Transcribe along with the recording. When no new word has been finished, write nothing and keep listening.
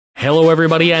Hello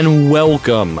everybody and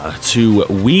welcome to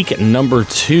week number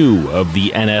 2 of the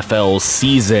NFL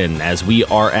season as we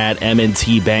are at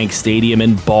M&T Bank Stadium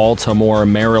in Baltimore,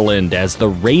 Maryland as the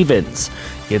Ravens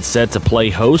get set to play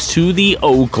host to the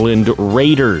Oakland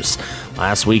Raiders.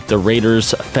 Last week the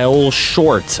Raiders fell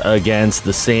short against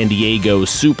the San Diego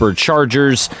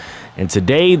Superchargers, and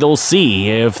today they'll see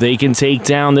if they can take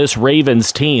down this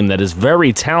Ravens team that is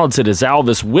very talented as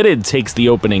Alvis Whitted takes the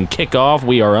opening kickoff.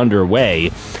 We are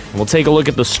underway. We'll take a look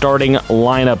at the starting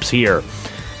lineups here.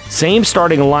 Same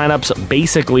starting lineups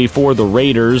basically for the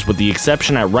Raiders, with the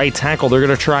exception at right tackle. They're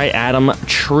going to try Adam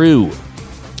True.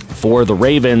 For the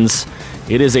Ravens,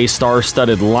 it is a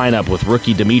star-studded lineup with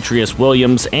rookie Demetrius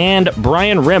Williams and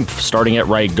Brian Rimpf starting at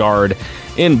right guard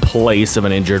in place of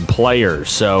an injured player.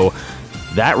 So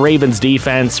that Ravens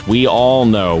defense, we all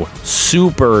know,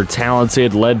 super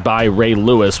talented, led by Ray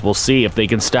Lewis. We'll see if they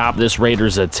can stop this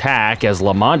Raiders attack as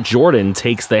Lamont Jordan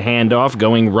takes the handoff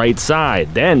going right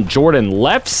side. Then Jordan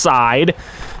left side,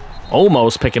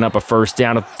 almost picking up a first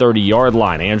down at the 30-yard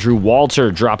line. Andrew Walter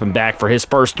dropping back for his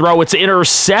first throw. It's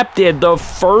intercepted. The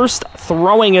first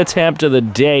throwing attempt of the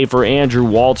day for Andrew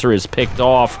Walter is picked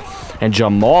off, and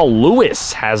Jamal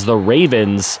Lewis has the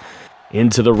Ravens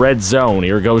into the red zone.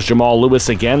 Here goes Jamal Lewis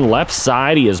again, left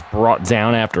side. He is brought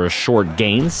down after a short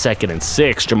gain. 2nd and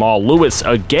 6. Jamal Lewis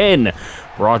again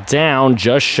brought down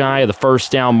just shy of the first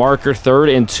down marker.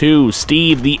 3rd and 2.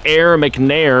 Steve the Air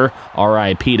McNair,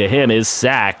 RIP to him, is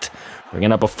sacked,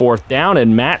 bringing up a 4th down,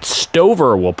 and Matt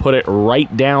Stover will put it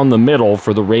right down the middle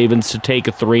for the Ravens to take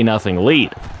a 3-0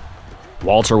 lead.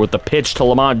 Walter with the pitch to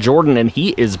Lamont Jordan, and he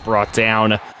is brought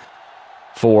down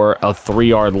for a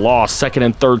 3-yard loss. 2nd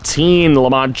and 13.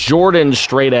 Lamont Jordan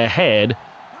straight ahead.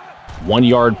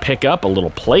 1-yard pickup. A little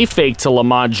play fake to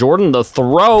Lamont Jordan. The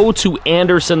throw to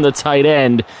Anderson, the tight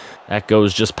end. That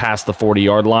goes just past the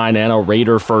 40-yard line and a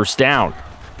Raider first down.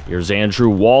 Here's Andrew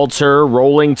Walter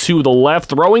rolling to the left,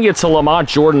 throwing it to Lamont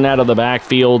Jordan out of the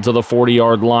backfield to the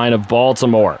 40-yard line of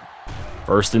Baltimore.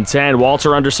 1st and 10.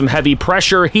 Walter under some heavy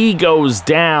pressure. He goes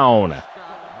down.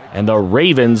 And the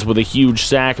Ravens, with a huge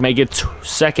sack, make it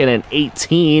 2nd and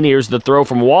 18. Here's the throw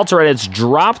from Walter, and it's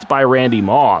dropped by Randy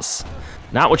Moss.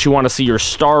 Not what you want to see your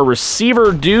star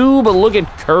receiver do, but look at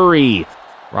Curry.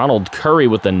 Ronald Curry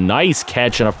with a nice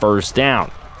catch and a first down.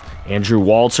 Andrew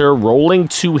Walter rolling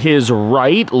to his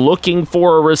right, looking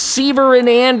for a receiver, and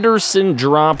Anderson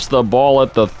drops the ball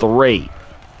at the 3.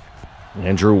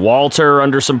 Andrew Walter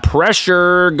under some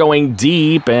pressure, going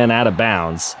deep and out of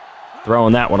bounds.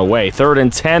 Throwing that one away. 3rd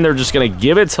and 10. They're just going to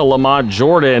give it to Lamont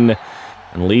Jordan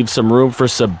and leave some room for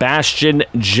Sebastian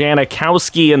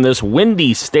Janikowski in this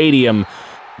windy stadium.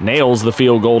 Nails the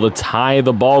field goal to tie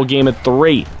the ball game at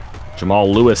 3.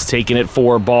 Jamal Lewis taking it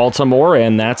for Baltimore,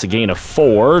 and that's a gain of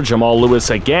 4. Jamal Lewis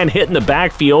again hitting the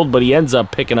backfield, but he ends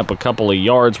up picking up a couple of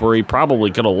yards where he probably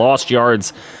could have lost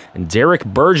yards. And Derek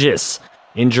Burgess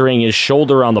injuring his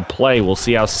shoulder on the play. We'll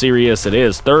see how serious it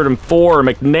is. 3rd and 4.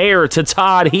 McNair to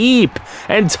Todd Heap.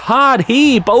 And Todd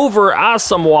Heap over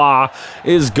Asomugha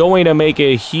is going to make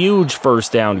a huge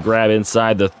first down grab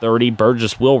inside the 30.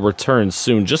 Burgess will return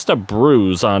soon. Just a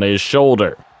bruise on his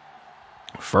shoulder.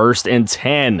 1st and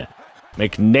 10.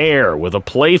 McNair with a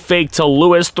play fake to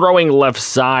Lewis, throwing left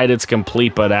side. It's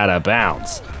complete but out of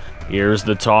bounds. Here's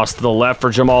the toss to the left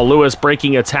for Jamal Lewis,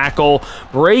 breaking a tackle,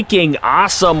 breaking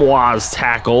Asomugha's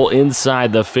tackle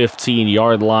inside the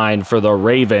 15-yard line for the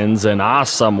Ravens, and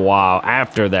Asomugha,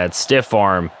 after that stiff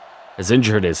arm, has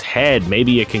injured his head,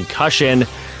 maybe a concussion.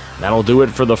 That'll do it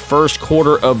for the first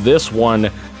quarter of this one.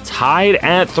 Tied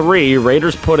at 3,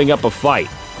 Raiders putting up a fight.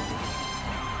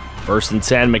 1st and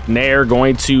 10, McNair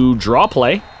going to draw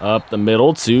play up the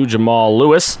middle to Jamal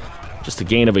Lewis. Just a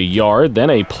gain of a yard, then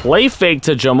a play fake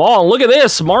to Jamal. Look at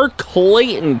this, Mark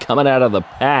Clayton coming out of the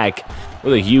pack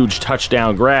with a huge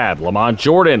touchdown grab. Lamont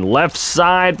Jordan, left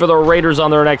side for the Raiders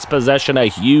on their next possession, a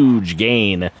huge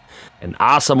gain. And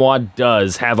Asomugha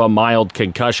does have a mild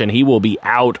concussion. He will be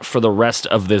out for the rest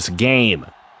of this game.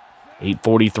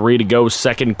 8:43 to go,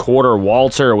 2nd quarter.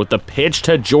 Walter with the pitch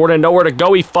to Jordan, nowhere to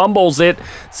go, he fumbles it.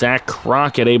 Zach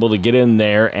Crockett able to get in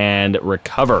there and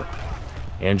recover.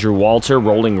 Andrew Walter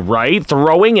rolling right,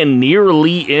 throwing and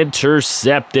nearly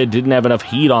intercepted. Didn't have enough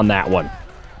heat on that one.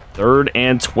 3rd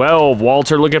and 12.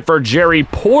 Walter looking for Jerry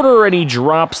Porter, and he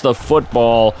drops the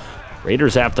football.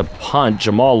 Raiders have to punt.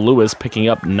 Jamal Lewis picking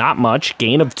up not much.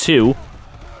 Gain of 2.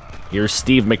 Here's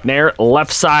Steve McNair,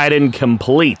 left side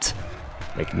incomplete.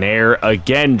 McNair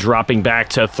again dropping back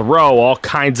to throw. All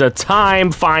kinds of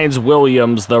time. Finds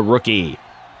Williams, the rookie.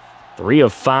 3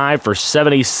 of 5 for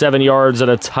 77 yards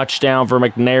and a touchdown for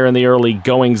McNair in the early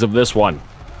goings of this one.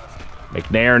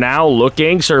 McNair now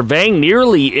looking, surveying,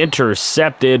 nearly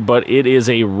intercepted, but it is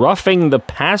a roughing the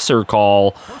passer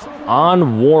call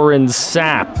on Warren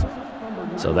Sapp.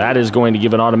 So that is going to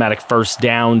give an automatic first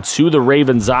down to the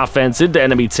Ravens offense into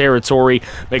enemy territory.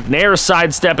 McNair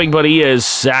sidestepping, but he is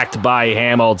sacked by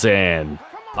Hamilton.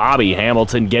 Bobby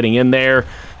Hamilton getting in there,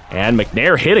 and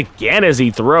McNair hit again as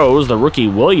he throws. The rookie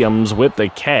Williams with the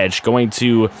catch, going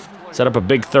to set up a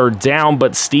big third down,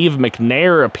 but Steve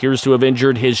McNair appears to have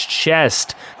injured his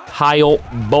chest. Kyle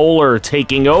Bowler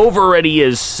taking over, and he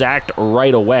is sacked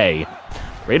right away.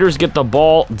 Raiders get the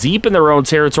ball deep in their own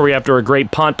territory after a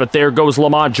great punt, but there goes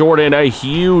Lamont Jordan, a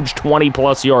huge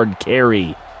 20-plus yard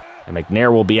carry. And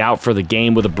McNair will be out for the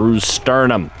game with a bruised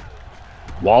sternum.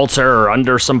 Walter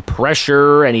under some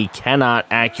pressure, and he cannot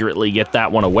accurately get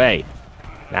that one away.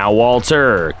 Now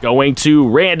Walter going to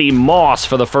Randy Moss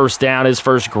for the first down, his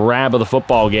first grab of the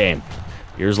football game.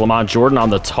 Here's Lamont Jordan on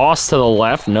the toss to the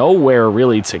left, nowhere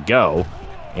really to go.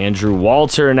 Andrew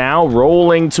Walter now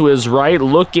rolling to his right,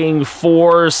 looking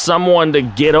for someone to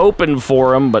get open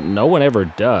for him, but no one ever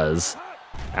does.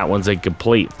 That one's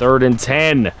incomplete. 3rd and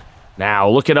 10. Now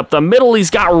looking up the middle, he's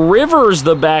got Rivers,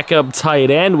 the backup tight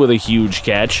end, with a huge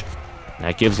catch.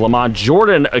 That gives Lamont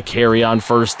Jordan a carry on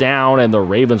first down, and the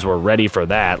Ravens were ready for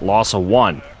that. Loss of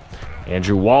 1.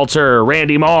 Andrew Walter,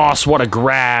 Randy Moss, what a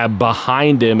grab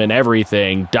behind him and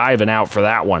everything. Diving out for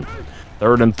that one.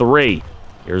 3rd and 3.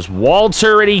 Here's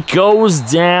Walter, and he goes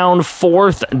down.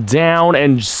 4th down,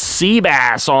 and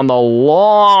Seabass on the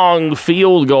long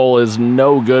field goal is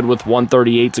no good with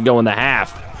 1:38 to go in the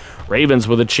half. Ravens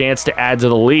with a chance to add to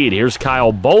the lead. Here's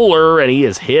Kyle Bowler, and he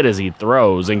is hit as he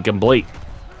throws. Incomplete.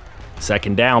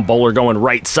 2nd down, Bowler going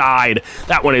right side.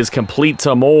 That one is complete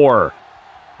to Moore.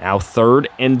 Now 3rd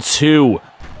and 2.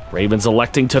 Ravens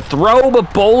electing to throw,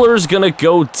 but Bowler's going to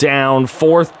go down.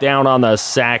 4th down on the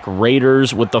sack.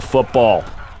 Raiders with the football.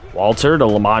 Walter to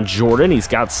Lamont Jordan. He's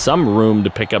got some room to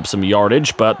pick up some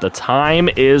yardage, but the time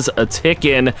is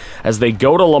a-ticking as they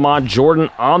go to Lamont Jordan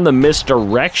on the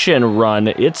misdirection run.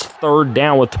 It's 3rd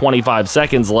down with 25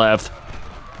 seconds left.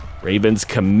 Ravens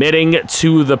committing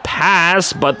to the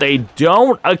pass, but they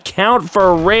don't account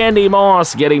for Randy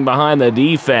Moss getting behind the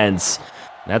defense.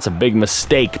 That's a big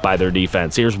mistake by their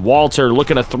defense. Here's Walter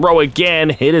looking to throw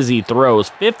again. Hit as he throws.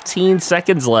 15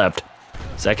 seconds left.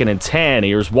 2nd and 10.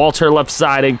 Here's Walter left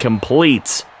side,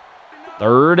 incomplete.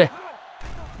 3rd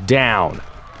down.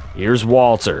 Here's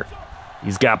Walter.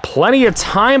 He's got plenty of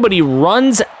time, but he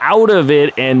runs out of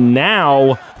it, and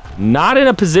now not in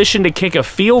a position to kick a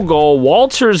field goal.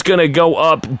 Walter's going to go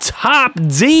up top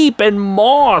deep, and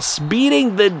Moss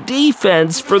beating the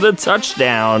defense for the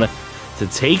touchdown to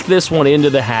take this one into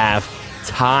the half,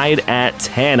 tied at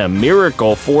 10. A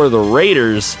miracle for the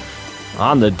Raiders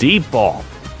on the deep ball.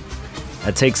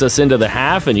 That takes us into the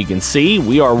half, and you can see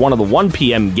we are one of the 1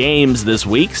 p.m. games this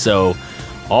week, so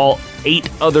all 8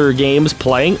 other games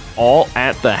playing, all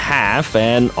at the half,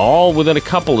 and all within a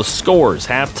couple of scores.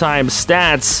 Halftime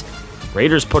stats,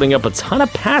 Raiders putting up a ton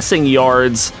of passing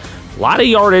yards, a lot of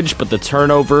yardage, but the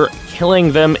turnover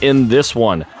killing them in this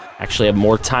one. Actually have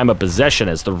more time of possession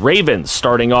as the Ravens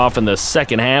starting off in the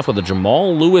second half with a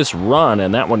Jamal Lewis run,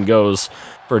 and that one goes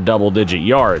for double-digit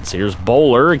yards. Here's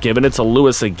Bowler giving it to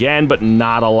Lewis again, but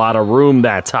not a lot of room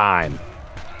that time.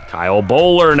 Kyle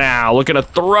Bowler now looking to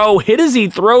throw. Hit as he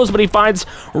throws, but he finds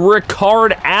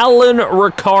Ricard Allen.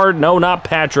 Ricard, no, not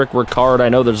Patrick Ricard. I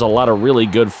know there's a lot of really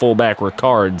good fullback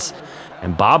Ricards.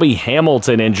 And Bobby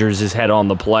Hamilton injures his head on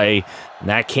the play, and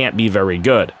that can't be very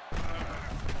good.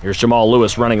 Here's Jamal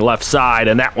Lewis running left side,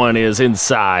 and that one is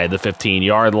inside the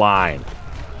 15-yard line.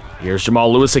 Here's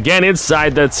Jamal Lewis again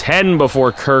inside the 10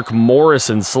 before Kirk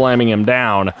Morrison slamming him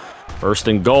down. 1st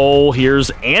and goal. Here's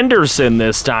Anderson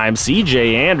this time.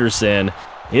 C.J. Anderson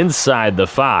inside the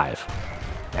 5.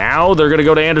 Now they're going to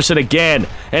go to Anderson again,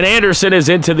 and Anderson is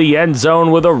into the end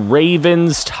zone with a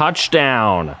Ravens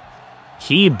touchdown.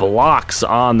 He blocks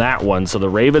on that one, so the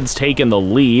Ravens taking the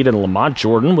lead, and Lamont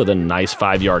Jordan with a nice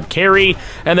 5-yard carry,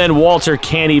 and then Walter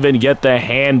can't even get the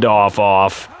handoff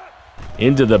off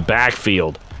into the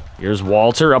backfield. Here's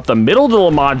Walter up the middle to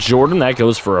Lamont Jordan. That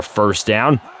goes for a 1st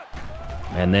down.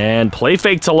 And then play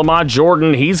fake to Lamont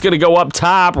Jordan. He's going to go up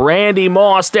top. Randy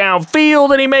Moss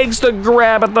downfield, and he makes the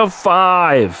grab at the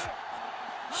 5.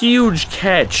 Huge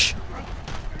catch.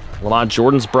 Lamont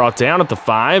Jordan's brought down at the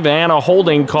 5, and a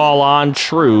holding call on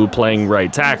True playing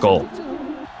right tackle.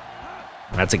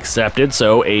 That's accepted,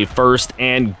 so a 1st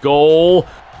and goal.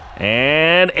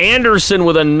 And Anderson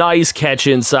with a nice catch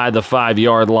inside the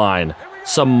 5-yard line.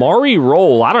 Samari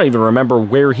Roll, I don't even remember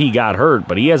where he got hurt,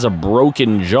 but he has a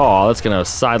broken jaw. That's going to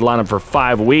sideline him for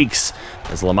 5 weeks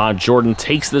as Lamont Jordan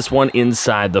takes this one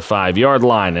inside the 5-yard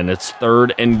line, and it's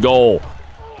 3rd and goal.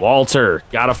 Walter,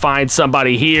 got to find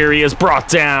somebody here. He is brought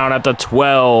down at the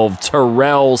 12.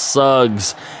 Terrell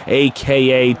Suggs,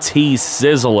 a.k.a.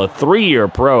 T-Sizzle, a 3-year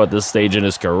pro at this stage in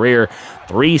his career.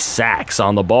 3 sacks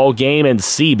on the ball game, and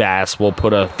Seabass will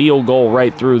put a field goal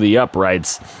right through the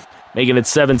uprights, making it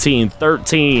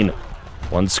 17-13.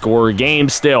 1-score game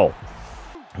still.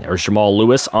 There's Jamal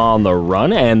Lewis on the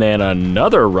run, and then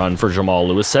another run for Jamal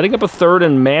Lewis, setting up a 3rd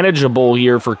and manageable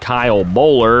here for Kyle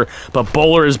Bowler, but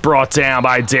Bowler is brought down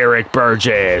by Derek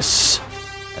Burgess,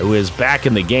 who is back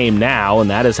in the game now, and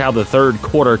that is how the 3rd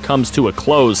quarter comes to a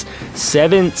close.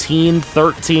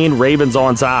 17-13, Ravens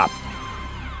on top.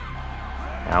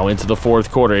 Now into the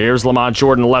 4th quarter. Here's Lamont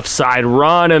Jordan, left side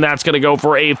run, and that's going to go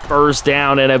for a 1st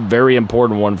down and a very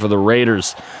important one for the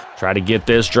Raiders. Try to get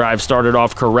this drive started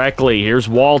off correctly. Here's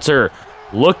Walter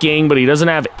looking, but he doesn't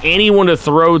have anyone to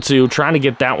throw to, trying to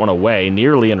get that one away.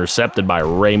 Nearly intercepted by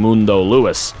Raymundo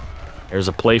Lewis. There's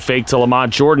a play fake to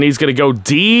Lamont Jordan. He's going to go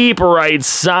deep right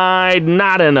side.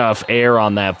 Not enough air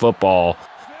on that football.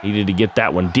 Needed to get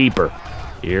that one deeper.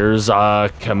 Here's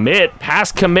a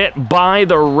pass commit by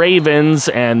the Ravens,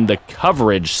 and the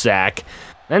coverage sack.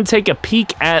 Then take a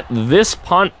peek at this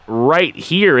punt right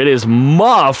here. It is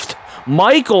muffed.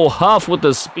 Michael Huff with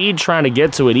the speed trying to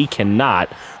get to it. He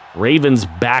cannot. Ravens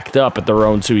backed up at their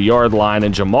own 2-yard line,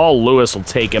 and Jamal Lewis will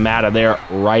take him out of there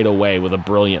right away with a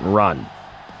brilliant run.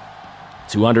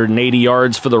 280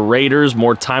 yards for the Raiders,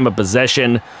 more time of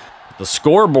possession. The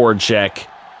scoreboard check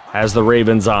has the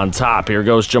Ravens on top. Here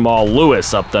goes Jamal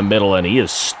Lewis up the middle, and he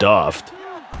is stuffed.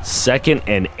 2nd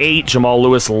and 8, Jamal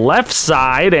Lewis left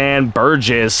side, and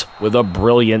Burgess with a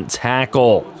brilliant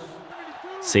tackle,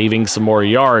 saving some more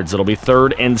yards. It'll be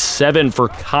 3rd and 7 for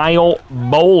Kyle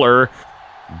Bowler.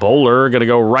 Bowler going to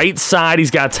go right side. He's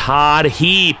got Todd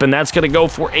Heap, and that's going to go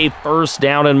for a 1st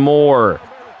down and more.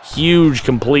 Huge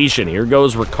completion. Here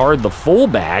goes Ricard, the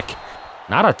fullback.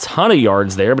 Not a ton of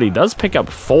yards there, but he does pick up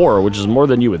 4, which is more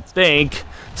than you would think.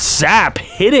 Sapp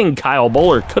hitting Kyle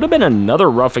Bowler. Could have been another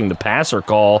roughing the passer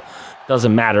call.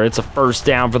 Doesn't matter. It's a 1st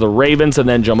down for the Ravens, and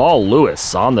then Jamal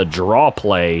Lewis on the draw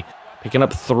play, picking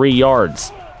up 3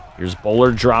 yards. Here's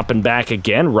Bowler dropping back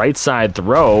again. Right side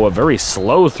throw, a very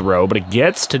slow throw, but it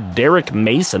gets to Derek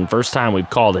Mason. First time we've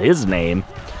called his name.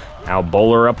 Now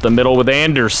Bowler up the middle with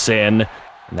Anderson,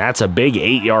 and that's a big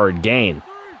 8-yard gain,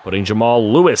 putting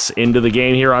Jamal Lewis into the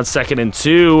game here on 2nd and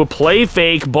 2. Play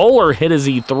fake. Bowler hit as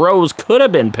he throws. Could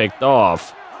have been picked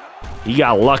off. He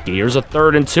got lucky. Here's a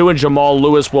 3rd and 2, and Jamal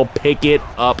Lewis will pick it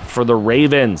up for the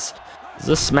Ravens. This is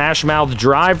a smash-mouth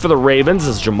drive for the Ravens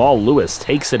as Jamal Lewis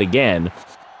takes it again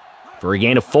for a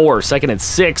gain of 4. 2nd and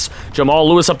 6. Jamal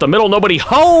Lewis up the middle. Nobody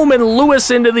home, and Lewis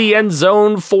into the end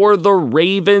zone for the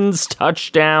Ravens.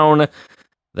 Touchdown.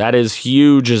 That is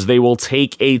huge as they will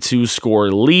take a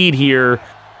 2-score lead here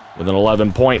with an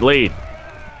 11-point lead.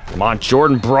 Lamont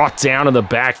Jordan brought down in the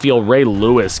backfield. Ray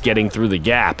Lewis getting through the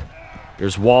gap.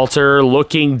 Here's Walter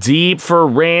looking deep for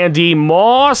Randy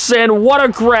Moss, and what a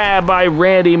grab by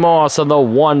Randy Moss on the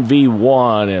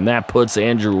 1v1, and that puts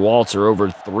Andrew Walter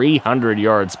over 300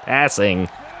 yards passing.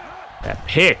 That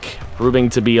pick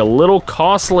proving to be a little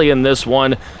costly in this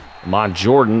one. Lamont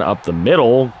Jordan up the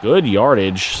middle, good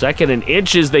yardage. 2nd and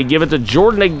inches, they give it to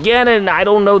Jordan again, and I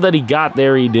don't know that he got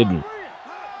there, he didn't.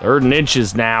 3rd and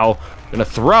inches now, gonna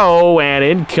throw, and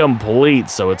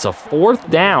incomplete, so it's a 4th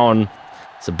down.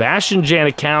 Sebastian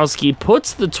Janikowski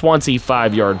puts the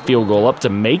 25-yard field goal up to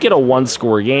make it a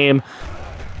 1-score game.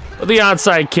 But the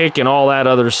onside kick and all that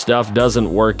other stuff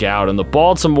doesn't work out, and the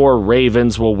Baltimore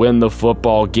Ravens will win the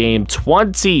football game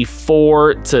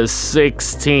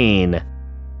 24-16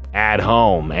 at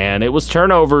home. And it was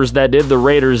turnovers that did the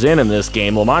Raiders in this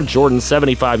game. Lamont Jordan,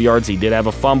 75 yards. He did have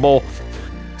a fumble.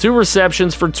 2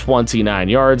 receptions for 29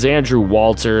 yards. Andrew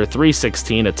Walter,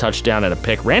 316, a touchdown and a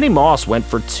pick. Randy Moss went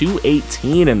for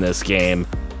 218 in this game.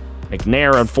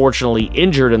 McNair, unfortunately,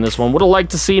 injured in this one. Would have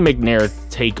liked to see McNair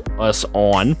take us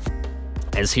on.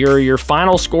 As here are your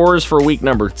final scores for week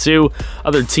number 2.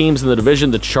 Other teams in the division,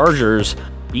 the Chargers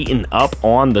beaten up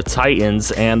on the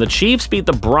Titans, and the Chiefs beat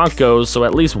the Broncos, so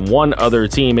at least one other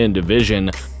team in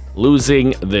division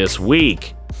losing this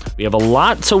week. We have a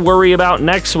lot to worry about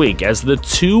next week as the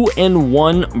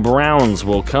 2-1 Browns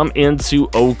will come into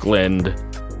Oakland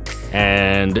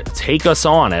and take us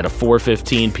on at a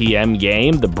 4:15 p.m.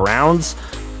 game. The Browns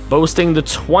boasting the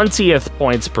 20th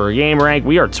points per game rank.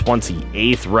 We are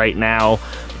 28th right now.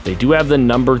 They do have the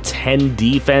number 10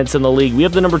 defense in the league. We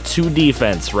have the number 2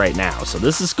 defense right now. So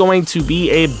this is going to be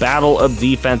a battle of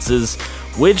defenses.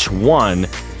 Which one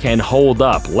can hold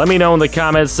up? Let me know in the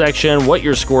comments section what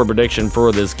your score prediction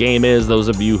for this game is. Those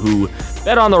of you who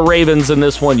bet on the Ravens in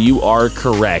this one, you are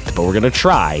correct, but we're going to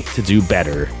try to do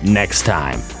better next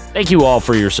time. Thank you all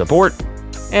for your support,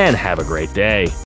 and have a great day.